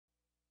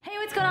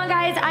going on,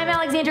 guys? I'm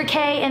Alexandra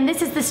Kay, and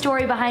this is the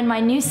story behind my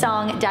new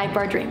song, Dive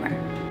Bar Dreamer.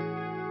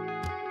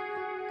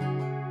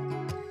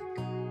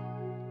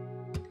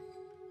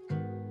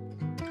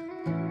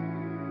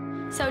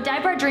 So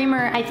Dive Bar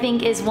Dreamer, I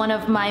think, is one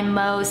of my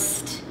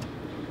most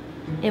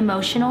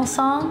emotional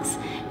songs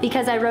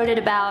because I wrote it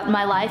about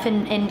my life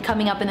and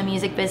coming up in the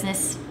music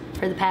business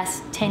for the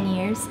past 10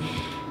 years.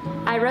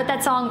 I wrote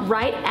that song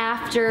right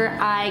after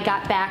I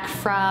got back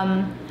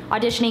from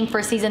auditioning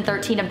for season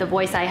 13 of The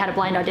Voice. I had a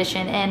blind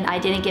audition and I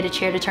didn't get a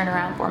chair to turn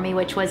around for me,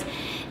 which was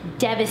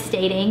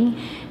devastating.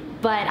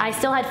 But I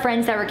still had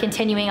friends that were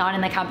continuing on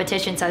in the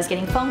competition, so I was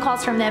getting phone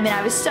calls from them and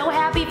I was so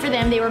happy for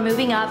them. They were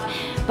moving up,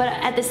 but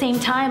at the same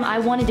time, I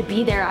wanted to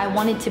be there. I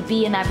wanted to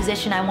be in that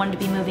position. I wanted to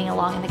be moving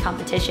along in the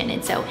competition.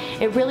 And so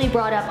it really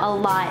brought up a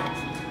lot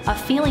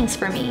of feelings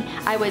for me.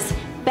 I was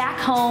back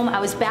home, I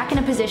was back in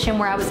a position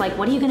where I was like,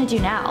 what are you gonna do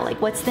now?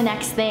 Like, what's the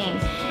next thing?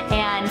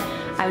 And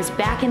I was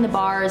back in the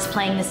bars,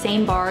 playing the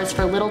same bars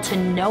for little to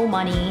no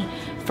money,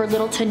 for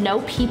little to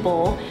no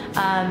people,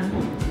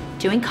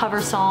 doing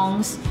cover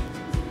songs.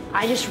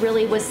 I just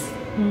really was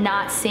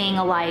not seeing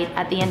a light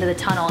at the end of the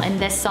tunnel, and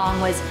this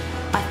song was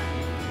a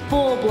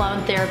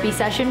full-blown therapy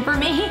session for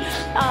me.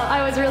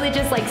 I was really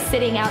just like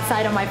sitting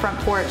outside on my front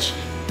porch,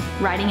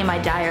 writing in my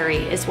diary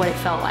is what it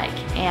felt like,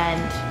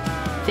 and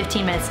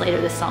 15 minutes later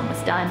this song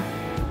was done.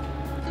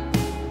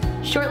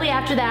 Shortly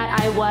after that,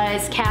 I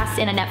was cast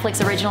in a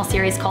Netflix original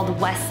series called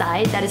West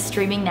Side that is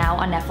streaming now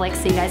on Netflix,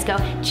 so you guys go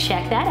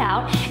check that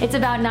out. It's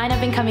about 9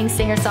 up-and-coming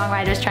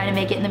singer-songwriters trying to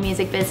make it in the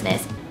music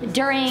business.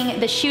 During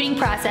the shooting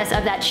process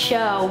of that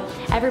show,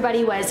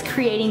 everybody was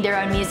creating their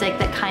own music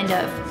that kind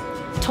of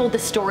told the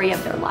story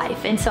of their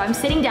life. And so I'm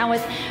sitting down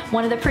with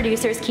one of the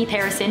producers, Keith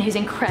Harrison, who's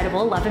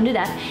incredible, love him to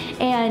death,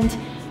 and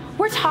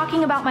we're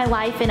talking about my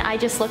life, and I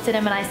just looked at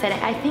him and I said,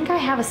 I think I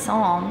have a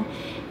song.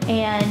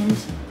 And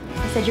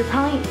I said,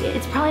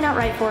 it's probably not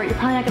right for it, you're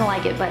probably not gonna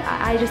like it, but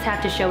I just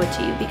have to show it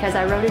to you because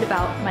I wrote it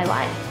about my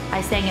life.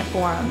 I sang it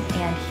for him,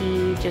 and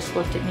he just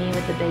looked at me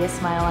with the biggest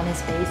smile on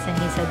his face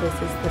and he said, this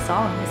is the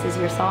song, this is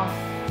your song.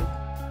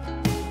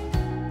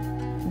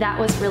 That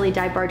was really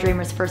Dive Bar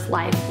Dreamer's first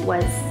life,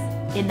 was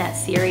in that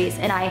series,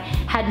 and I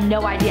had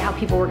no idea how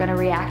people were gonna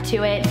react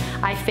to it.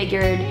 I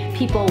figured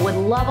people would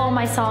love all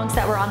my songs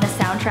that were on the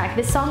soundtrack.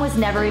 This song was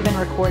never even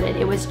recorded,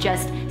 it was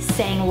just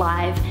sang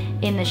live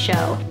in the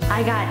show.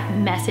 I got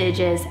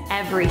messages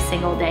every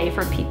single day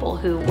from people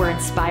who were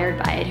inspired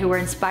by it, who were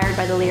inspired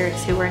by the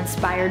lyrics, who were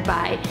inspired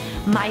by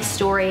my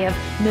story of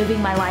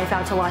moving my life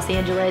out to Los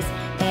Angeles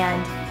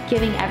and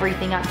giving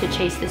everything up to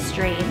chase this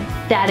dream.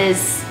 That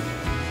is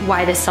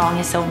why this song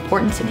is so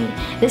important to me.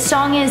 This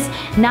song is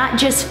not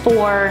just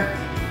for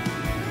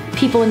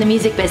people in the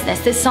music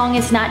business. This song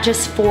is not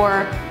just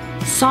for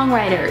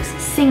songwriters,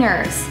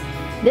 singers.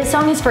 This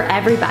song is for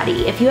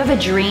everybody. If you have a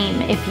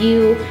dream, if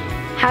you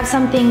have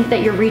something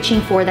that you're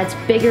reaching for that's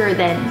bigger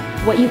than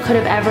what you could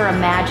have ever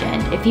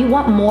imagined, if you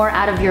want more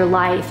out of your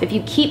life, if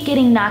you keep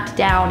getting knocked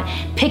down,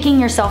 picking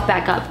yourself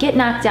back up, get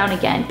knocked down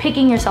again,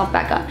 picking yourself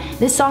back up,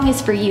 this song is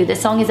for you.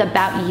 This song is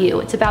about you.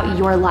 It's about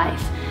your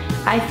life.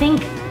 I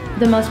think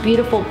the most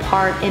beautiful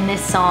part in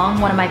this song,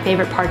 one of my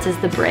favorite parts, is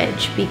the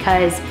bridge,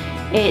 because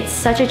it's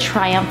such a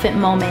triumphant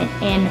moment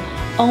in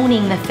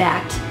owning the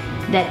fact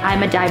that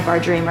I'm a dive bar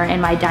dreamer in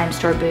my dime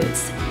store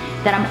boots,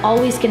 that I'm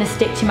always gonna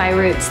stick to my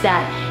roots,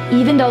 that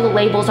even though the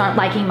labels aren't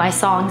liking my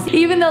songs,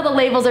 even though the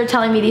labels are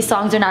telling me these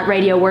songs are not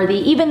radio worthy,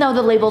 even though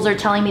the labels are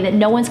telling me that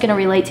no one's gonna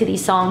relate to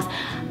these songs,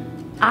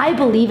 I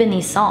believe in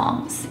these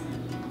songs.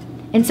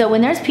 And so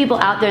when there's people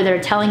out there that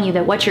are telling you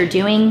that what you're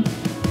doing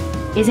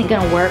isn't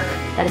gonna work,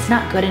 that it's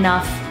not good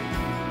enough,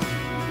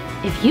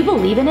 if you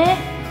believe in it,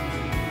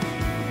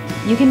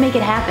 you can make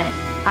it happen.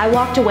 I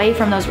walked away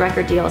from those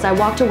record deals. I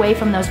walked away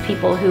from those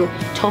people who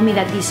told me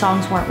that these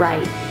songs weren't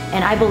right,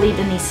 and I believed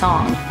in these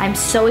songs. I'm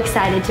so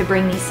excited to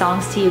bring these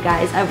songs to you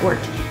guys. I've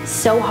worked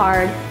so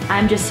hard.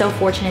 I'm just so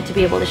fortunate to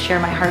be able to share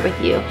my heart with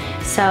you.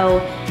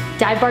 So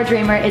Dive Bar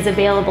Dreamer is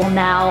available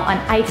now on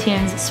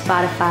iTunes,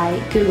 Spotify,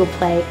 Google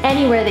Play,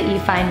 anywhere that you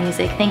find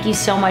music. Thank you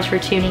so much for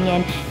tuning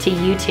in to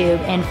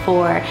YouTube and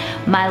for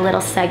my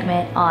little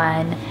segment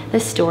on the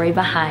story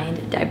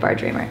behind Dive Bar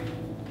Dreamer.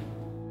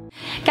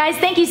 Guys,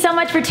 thank you so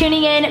much for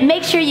tuning in.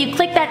 Make sure you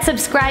click that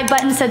subscribe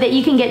button so that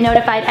you can get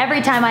notified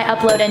every time I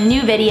upload a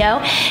new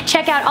video.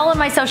 Check out all of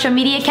my social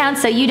media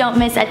accounts so you don't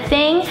miss a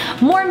thing.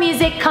 More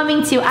music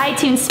coming to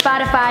iTunes,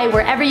 Spotify,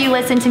 wherever you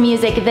listen to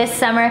music this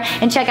summer.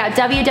 And check out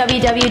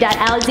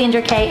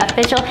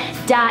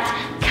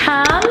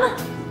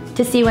www.alexandrakayofficial.com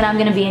to see when I'm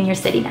gonna be in your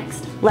city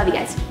next. Love you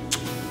guys.